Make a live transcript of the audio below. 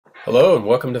Hello and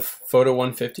welcome to Photo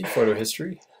 150, Photo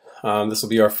History. This will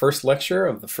be our first lecture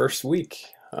of the first week.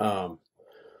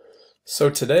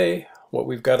 So today, what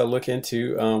we've got to look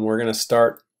into, we're going to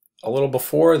start a little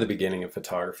before the beginning of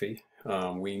photography.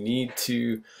 We need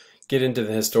to get into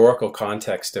the historical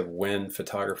context of when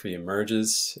photography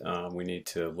emerges. We need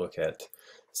to look at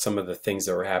some of the things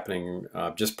that were happening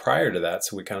just prior to that,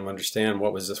 so we kind of understand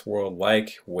what was this world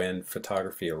like when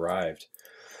photography arrived.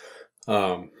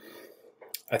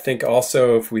 I think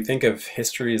also if we think of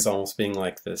history as almost being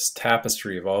like this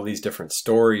tapestry of all these different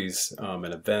stories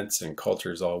and events and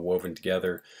cultures all woven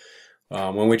together,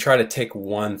 when we try to take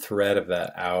one thread of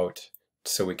that out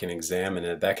so we can examine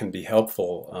it, that can be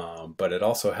helpful, but it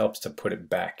also helps to put it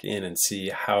back in and see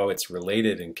how it's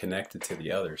related and connected to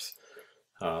the others.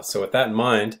 So with that in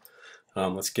mind,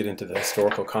 let's get into the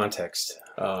historical context.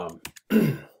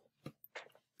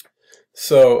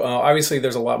 So obviously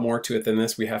there's a lot more to it than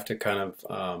this. We have to kind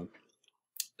of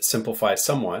simplify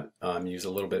somewhat, use a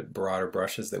little bit broader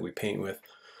brushes that we paint with.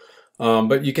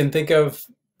 But you can think of,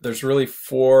 there's really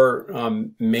four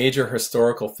major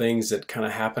historical things that kind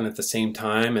of happen at the same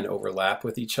time and overlap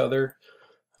with each other.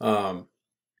 The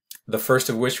first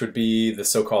of which would be the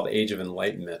so-called Age of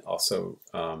Enlightenment, also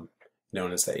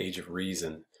known as the Age of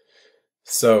Reason.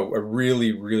 So a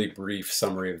really, really brief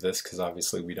summary of this, because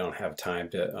obviously we don't have time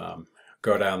to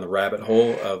go down the rabbit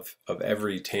hole of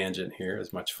every tangent here,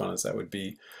 as much fun as that would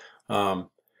be. The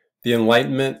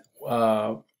Enlightenment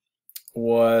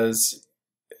was,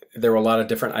 there were a lot of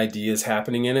different ideas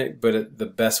happening in it, but the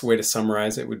best way to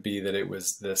summarize it would be that it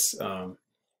was this kind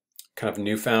of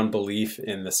newfound belief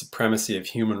in the supremacy of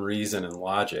human reason and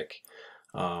logic,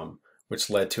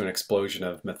 which led to an explosion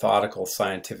of methodical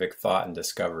scientific thought and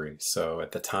discovery. So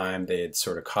at the time they had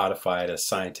sort of codified a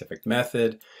scientific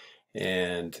method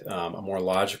and a more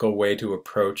logical way to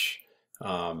approach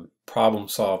problem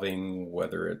solving,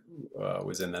 whether it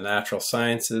was in the natural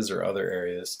sciences or other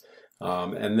areas.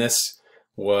 And this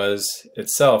was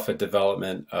itself a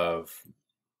development of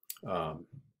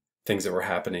things that were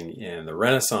happening in the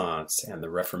Renaissance and the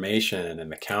Reformation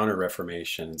and the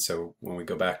Counter-Reformation. And so when we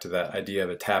go back to that idea of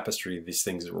a tapestry, these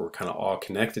things that were kind of all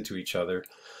connected to each other,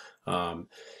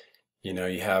 you know,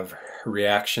 you have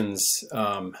reactions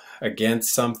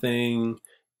against something,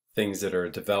 things that are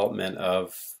a development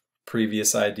of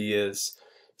previous ideas.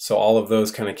 So all of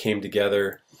those kind of came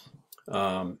together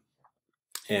and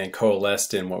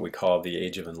coalesced in what we call the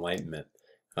Age of Enlightenment.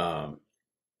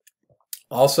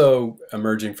 Also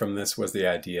emerging from this was the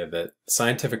idea that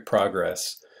scientific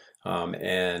progress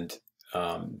and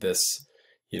this,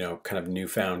 you know, kind of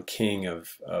newfound king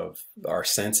of our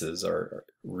senses, our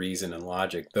reason and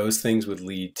logic, those things would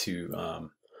lead to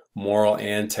moral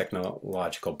and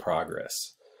technological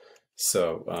progress.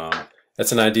 So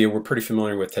that's an idea we're pretty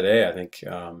familiar with today. I think,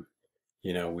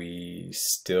 you know, we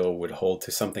still would hold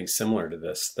to something similar to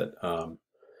this, that,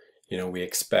 you know, we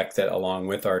expect that along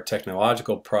with our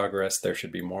technological progress, there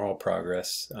should be moral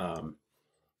progress.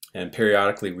 And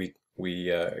periodically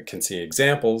we can see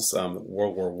examples.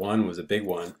 World War I was a big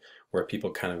one where people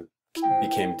kind of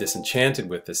became disenchanted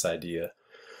with this idea.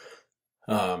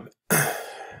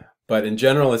 But in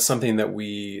general, it's something that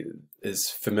is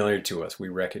familiar to us. We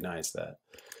recognize that.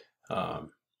 So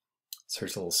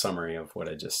here's a little summary of what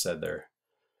I just said there.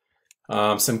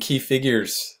 Some key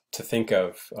figures to think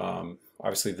of.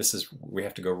 Obviously, we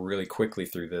have to go really quickly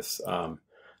through this. A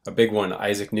big one,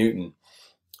 Isaac Newton.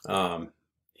 The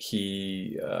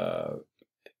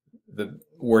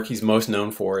work he's most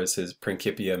known for is his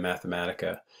Principia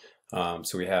Mathematica.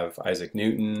 So we have Isaac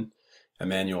Newton,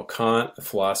 Immanuel Kant, the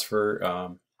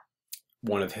philosopher.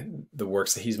 One of the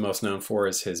works that he's most known for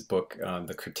is his book,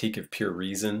 The Critique of Pure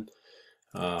Reason.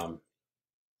 And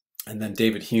then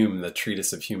David Hume, the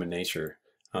Treatise of Human Nature.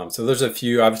 So there's a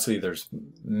few, obviously there's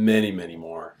many, many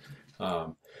more.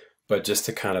 But just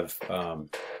to kind of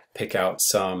pick out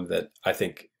some that I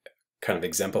think kind of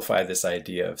exemplify this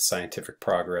idea of scientific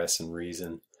progress and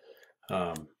reason.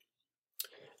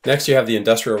 Next, you have the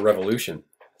Industrial Revolution.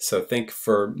 So think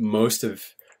for most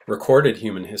of recorded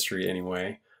human history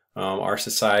anyway, our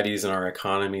societies and our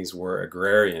economies were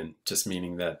agrarian, just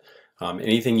meaning that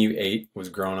anything you ate was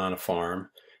grown on a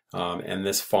farm. And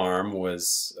this farm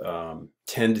was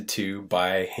tended to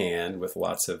by hand with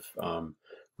lots of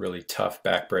really tough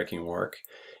backbreaking work.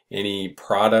 Any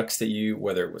products that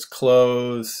whether it was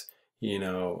clothes, you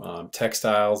know,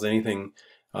 textiles, anything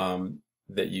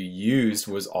that you used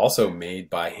was also made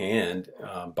by hand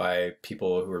by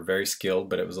people who were very skilled,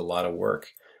 but it was a lot of work.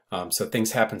 So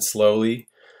things happened slowly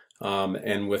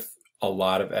and with a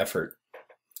lot of effort.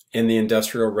 In the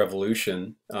Industrial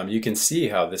Revolution, you can see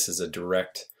how this is a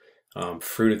direct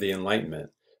fruit of the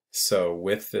Enlightenment. So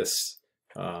with this,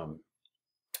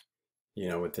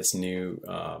 with this new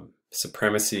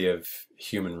supremacy of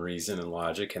human reason and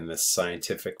logic and this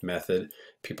scientific method,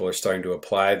 people are starting to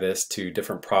apply this to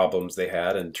different problems they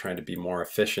had and trying to be more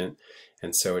efficient.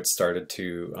 And so it started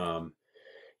to,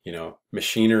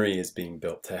 machinery is being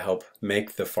built to help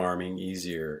make the farming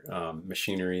easier.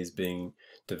 Machinery is being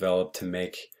developed to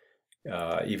make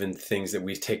even things that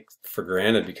we take for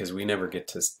granted because we never get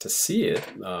to see it,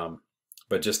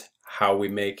 but just how we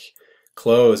make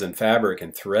clothes and fabric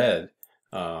and thread.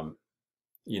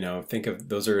 Think of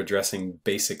those are addressing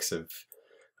basics of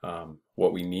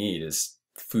what we need is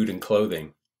food and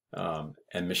clothing,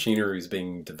 and machinery is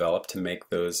being developed to make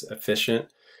those efficient,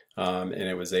 and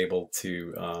it was able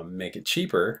to make it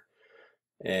cheaper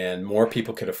and more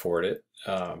people could afford it.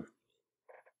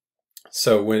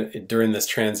 So during this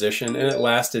transition, and it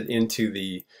lasted into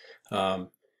the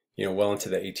well into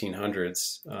the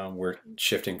 1800s, we're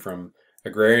shifting from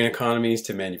agrarian economies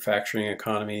to manufacturing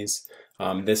economies.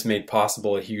 This made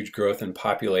possible a huge growth in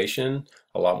population.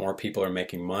 A lot more people are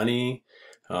making money.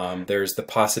 There's the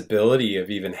possibility of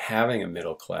even having a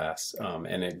middle class,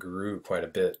 and it grew quite a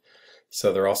bit.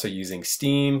 So they're also using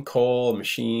steam, coal,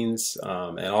 machines,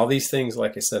 and all these things,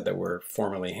 like I said, that were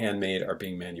formerly handmade are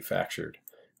being manufactured.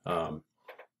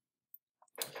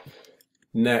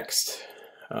 Next,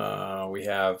 we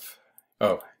have,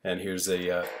 and here's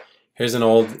an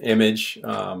old image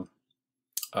of,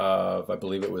 I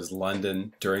believe it was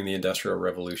London during the Industrial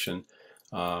Revolution,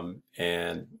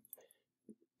 and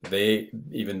they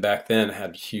even back then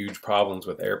had huge problems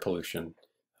with air pollution.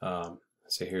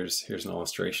 So here's an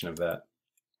illustration of that.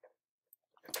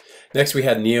 Next, we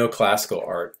had neoclassical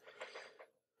art.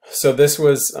 So this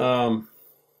was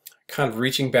kind of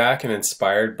reaching back and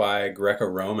inspired by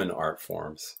Greco-Roman art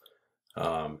forms.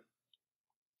 You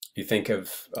think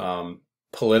of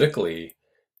politically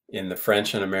in the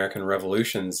French and American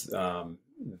revolutions,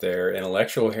 their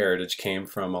intellectual heritage came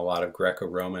from a lot of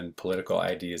Greco-Roman political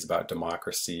ideas about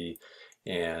democracy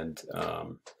and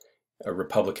a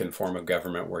republican form of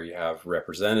government where you have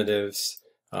representatives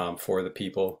for the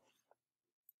people.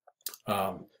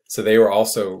 So they were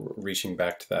also reaching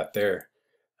back to that there.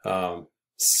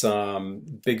 Some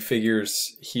big figures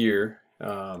here,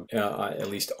 at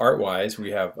least art-wise, we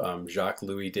have Jacques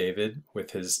Louis David with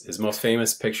his most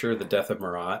famous picture, The Death of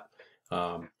Marat.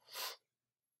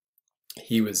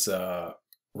 He was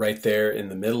right there in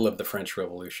the middle of the French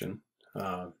Revolution.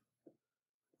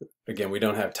 Again, we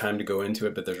don't have time to go into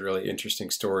it, but there's really interesting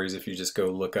stories if you just go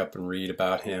look up and read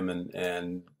about him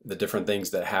and the different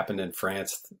things that happened in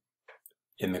France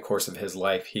in the course of his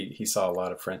life. He saw a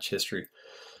lot of French history.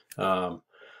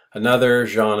 Another,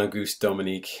 Jean-Auguste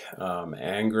Dominique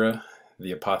Ingres,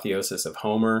 The Apotheosis of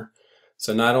Homer.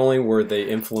 So not only were they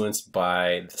influenced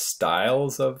by the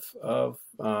styles of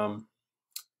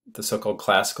the so-called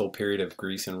classical period of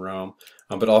Greece and Rome,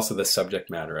 but also the subject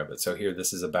matter of it. So here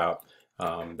this is about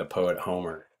the poet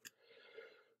Homer.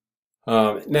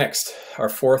 Next, our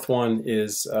fourth one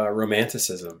is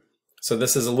Romanticism. So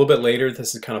this is a little bit later.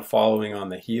 This is kind of following on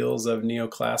the heels of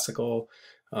neoclassical.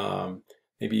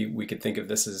 Maybe we could think of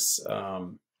this as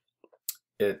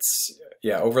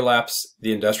overlaps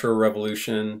the Industrial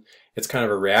Revolution. It's kind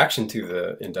of a reaction to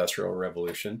the Industrial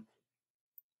Revolution.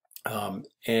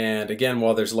 And again,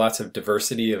 while there's lots of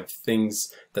diversity of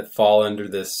things that fall under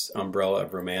this umbrella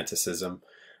of Romanticism,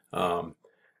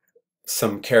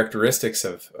 some characteristics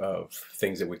of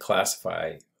things that we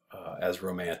classify as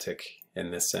romantic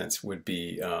in this sense would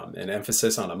be an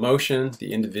emphasis on emotion,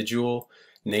 the individual,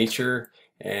 nature,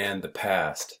 and the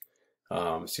past.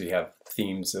 So you have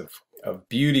themes of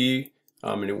beauty.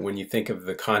 And when you think of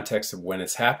the context of when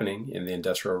it's happening in the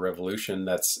Industrial Revolution,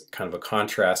 that's kind of a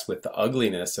contrast with the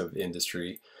ugliness of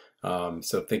industry.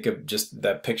 So think of just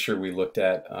that picture we looked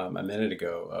at a minute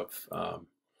ago of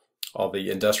all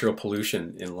the industrial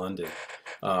pollution in London.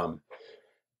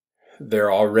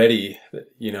 They're already,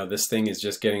 this thing is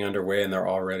just getting underway and they're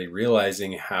already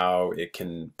realizing how it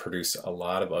can produce a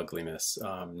lot of ugliness,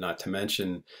 not to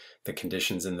mention the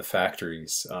conditions in the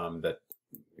factories that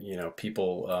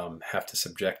people have to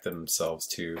subject themselves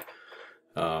to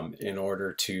in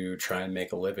order to try and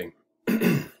make a living.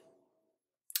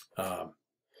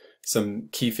 Some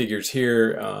key figures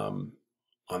here on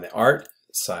the art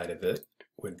side of it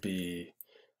would be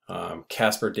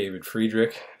Caspar David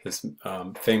Friedrich, his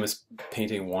famous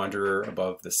painting Wanderer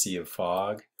Above the Sea of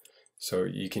Fog. So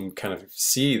you can kind of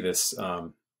see this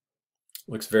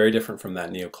looks very different from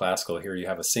that neoclassical. Here you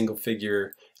have a single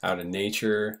figure out in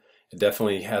nature. It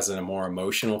definitely has a more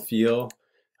emotional feel.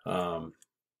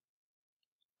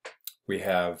 we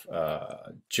have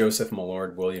Joseph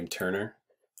Millard William Turner,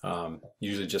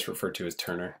 usually just referred to as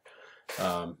Turner.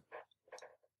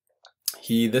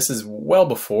 This is well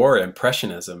before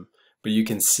Impressionism, but you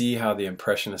can see how the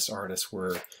Impressionist artists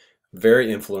were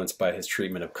very influenced by his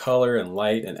treatment of color and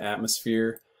light and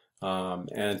atmosphere.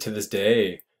 And to this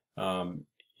day, a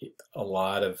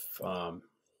lot of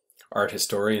art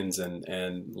historians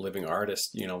and living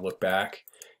artists, look back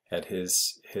at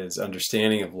his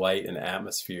understanding of light and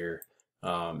atmosphere,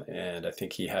 and I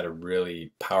think he had a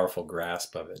really powerful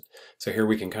grasp of it. So here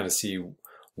we can kind of see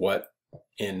what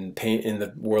in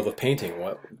the world of painting,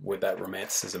 what would that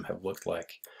Romanticism have looked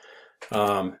like.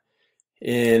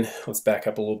 Let's back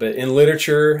up a little bit. In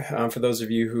literature, for those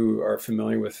of you who are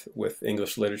familiar with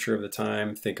English literature of the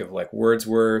time, think of like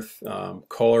Wordsworth,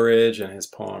 Coleridge and his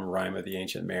poem Rime of the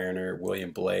Ancient Mariner,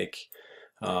 William Blake.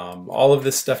 All of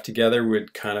this stuff together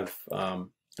would kind of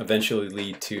eventually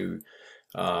lead to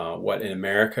what in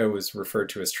America was referred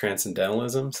to as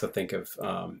transcendentalism. So think of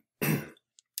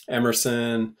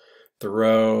Emerson,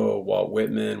 Thoreau, Walt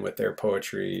Whitman with their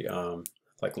poetry,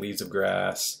 like Leaves of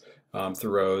Grass,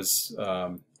 Thoreau's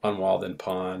Unwalled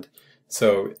Pond.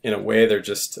 So in a way, they're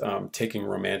just taking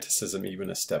Romanticism even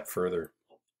a step further.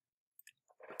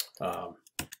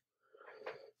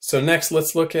 So next,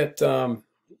 let's look at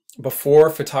before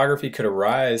photography could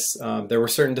arise, there were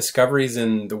certain discoveries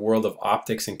in the world of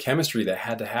optics and chemistry that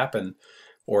had to happen,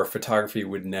 or photography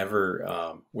would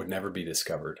never be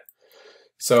discovered.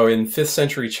 So in 5th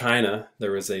century China,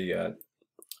 there was a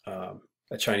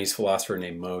Chinese philosopher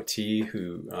named Mo Ti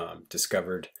who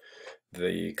discovered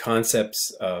the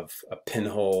concepts of a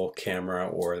pinhole camera,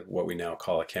 or what we now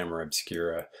call a camera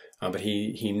obscura. But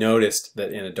he noticed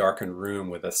that in a darkened room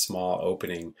with a small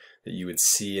opening that you would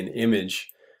see an image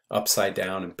upside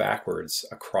down and backwards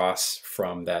across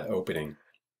from that opening.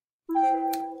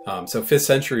 So 5th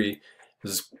century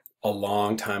was a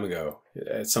long time ago.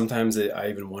 Sometimes I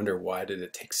even wonder, why did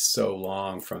it take so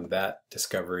long from that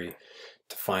discovery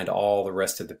to find all the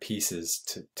rest of the pieces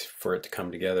for it to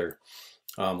come together.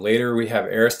 Later we have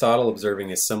Aristotle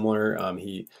observing a similar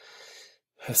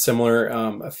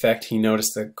effect. He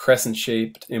noticed the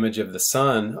crescent-shaped image of the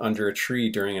sun under a tree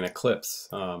during an eclipse.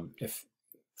 If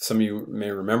some of you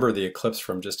may remember the eclipse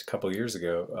from just a couple of years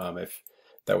ago, if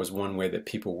that was one way that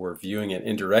people were viewing it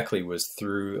indirectly, was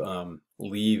through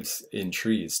leaves in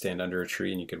trees. Stand under a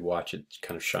tree and you could watch it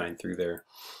kind of shine through there.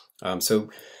 So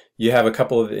you have a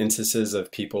couple of instances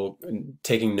of people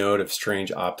taking note of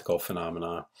strange optical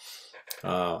phenomena.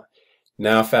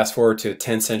 Now fast forward to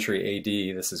 10th century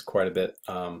AD, this is quite a bit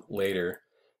later.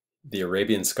 The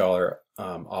Arabian scholar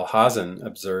Alhazen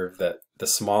observed that the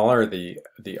smaller the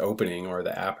opening or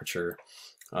the aperture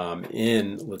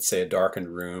in, let's say, a darkened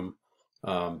room,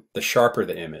 the sharper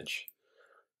the image.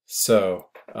 So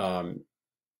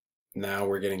now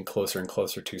we're getting closer and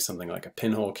closer to something like a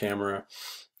pinhole camera.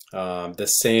 The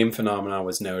same phenomenon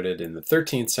was noted in the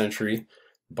 13th century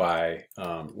by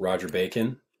Roger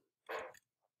Bacon,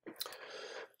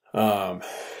 and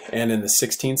in the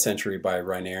 16th century by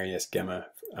Reinerius Gemma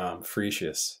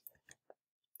Frisius.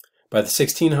 By the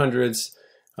 1600s,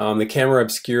 the camera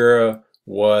obscura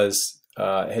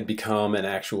had become an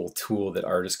actual tool that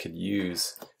artists could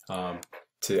use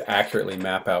to accurately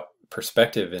map out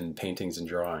perspective in paintings and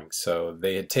drawings. So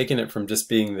they had taken it from just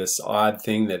being this odd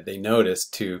thing that they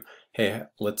noticed to, hey,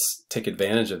 let's take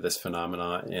advantage of this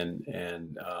phenomena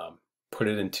and put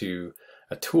it into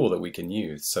a tool that we can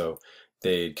use. So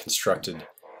they constructed,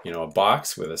 a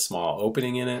box with a small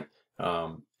opening in it,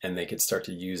 and they could start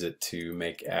to use it to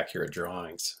make accurate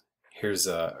drawings. Here's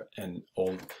an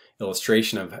old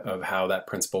illustration of how that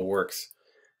principle works.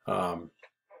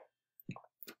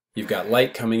 You've got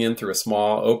light coming in through a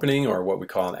small opening, or what we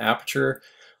call an aperture.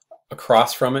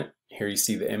 Across from it, here you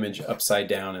see the image upside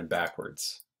down and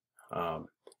backwards. And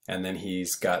then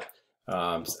he's got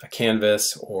a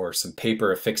canvas or some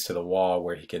paper affixed to the wall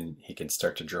where he can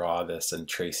start to draw this and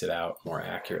trace it out more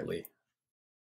accurately.